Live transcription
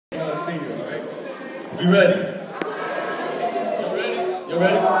seniors, right? We ready? You ready? You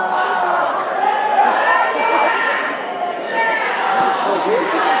ready?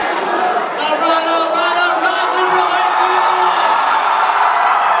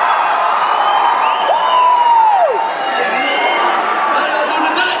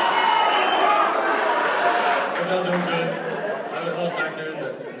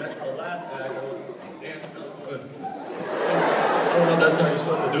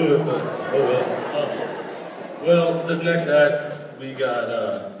 Well, this next act, we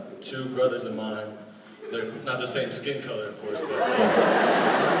got two brothers of mine. They're not the same skin color, of course, but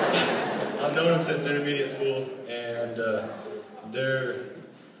I've known them since intermediate school, and the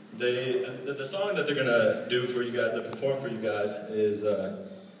song that they're gonna do for you guys, to perform for you guys, is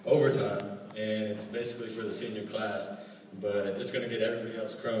Overtime, and it's basically for the senior class, but it's gonna get everybody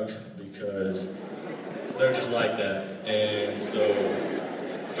else crunk because they're just like that, and so.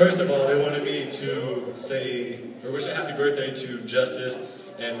 First of all, they wanted me to say, or wish a happy birthday to Justice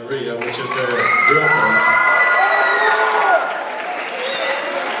and Maria, which is their girlfriends.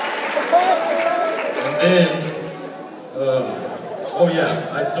 And then, oh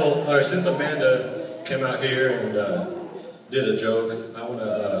yeah, since Amanda came out here and did a joke, I want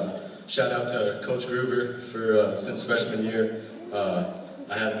to shout out to Coach Groover for, since freshman year, I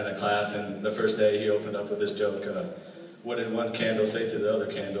had him in a class, and the first day he opened up with this joke. What did one candle say to the other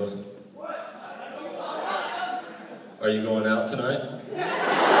candle? Are you going out tonight?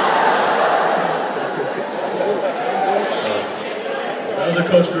 So, that was a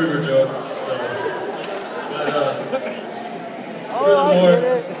Coach Groover joke. So, but furthermore,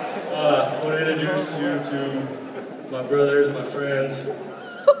 I want to introduce you to my brothers, my friends.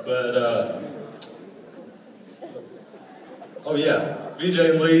 But oh yeah, BJ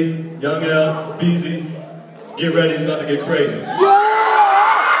and Lee, Young L, Beezy. Get ready, it's about to get crazy.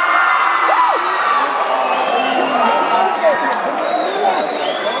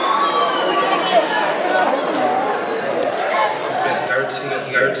 It's been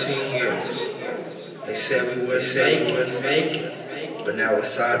 13 years. They said we wouldn't make it, but now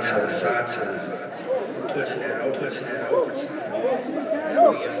it's our time. Putting out overtime. Now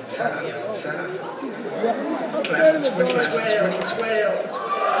we on time. Class of 2012.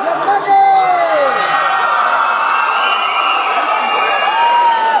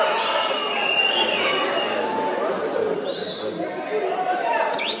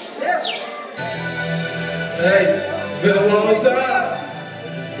 Hey, been a long time,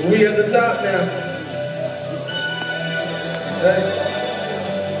 but we at the top now. Hey.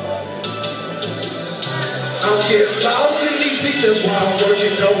 I'm getting lost in these pieces while I'm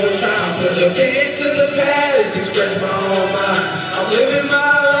working overtime. Put a pen to the pad and express my own mind. I'm living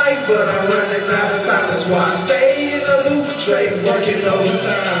my life, but I'm running out of time. That's why I stay in the loop, straight working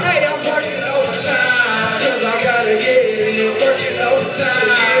overtime. Hey, I'm working overtime, cause I gotta get it. Working overtime,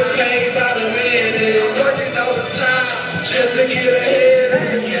 to get paid by the minute. Working overtime, just to get ahead of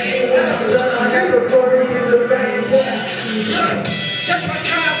the game. I never put it in the same place. Check my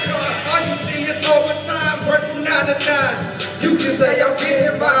time card, all you see is overtime. Work from 9 to 9. You can say I'm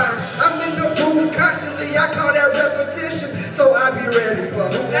getting mine. I'm in the booth constantly, I call that repetition. So I be ready for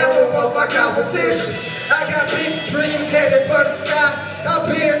whoever wants my competition. I got big dreams headed for the sky. I've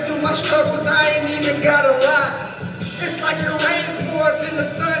been through my struggles, I ain't even gotta lie. It's like it rains more than the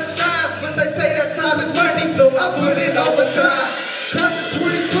sun shines, but they say that time is money, so I put in overtime. Class of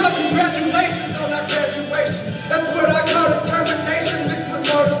 2012, congratulations on our graduation. That's what I call determination mixed with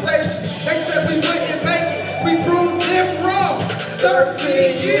motivation. They said we wouldn't make it, we proved them wrong.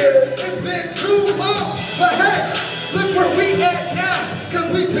 13 years, it's been too long. But hey, look where we at now, cause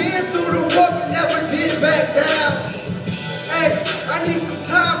we been through the war, we never did back down. Hey, I need some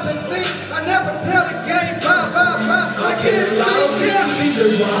time to think, I never tell the game bye. I get lost in these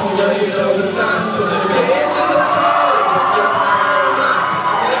pieces while I'm working overtime. Put a pen to the pad and express my own mind.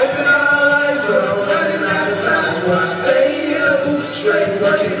 I'm living my life, but I'm running out of time. That's why I stay in the booth, straight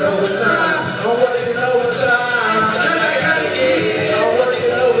working overtime. I'm working overtime, cause I gotta get it. I'm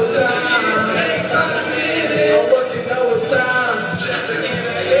working overtime, paid by the minute. I'm working overtime, just to get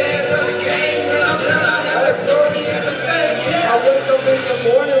ahead of the game. When I'm done, I have a glory in the stage. I wake up in the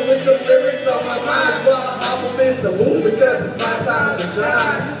morning with some lyrics on my mind while I'm in the mood because it's my time to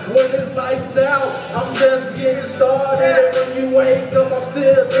shine. When it's lights out, I'm just getting started. When you wake up, I'm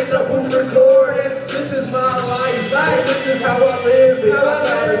still in the booth recording. This is my life, this is how I live it. I'm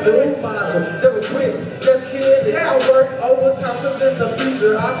not a new model, never quit, just kidding. I work overtime, cause in the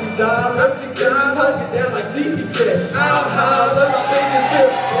future I see dollars. Touching down like beezy said. I'll holler, I'm in this shit.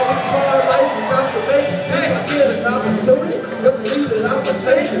 And it's hard life, I'm about to make it. Hey, I get an opportunity, doesn't mean that I'm gonna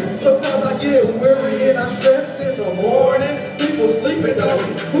take it. Sometimes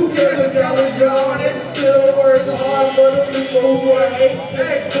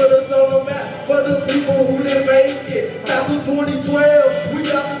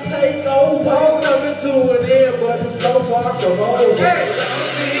hard to hold. I'm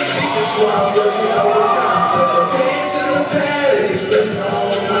seeing speeches while I'm working overtime. Put the pen to the pad and express my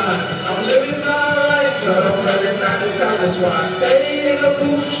own mind. I'm living my life, but I'm running out of time. That's why I stay in the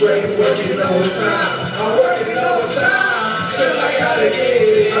booth straight working overtime. I'm working overtime, cause I gotta get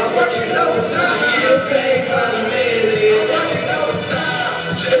it. I'm working overtime, get paid by the minute. I'm working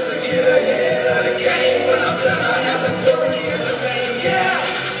overtime, just to get ahead of the game. When I'm done, I have the glory of the name. Yeah,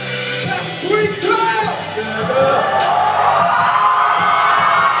 that's 2012.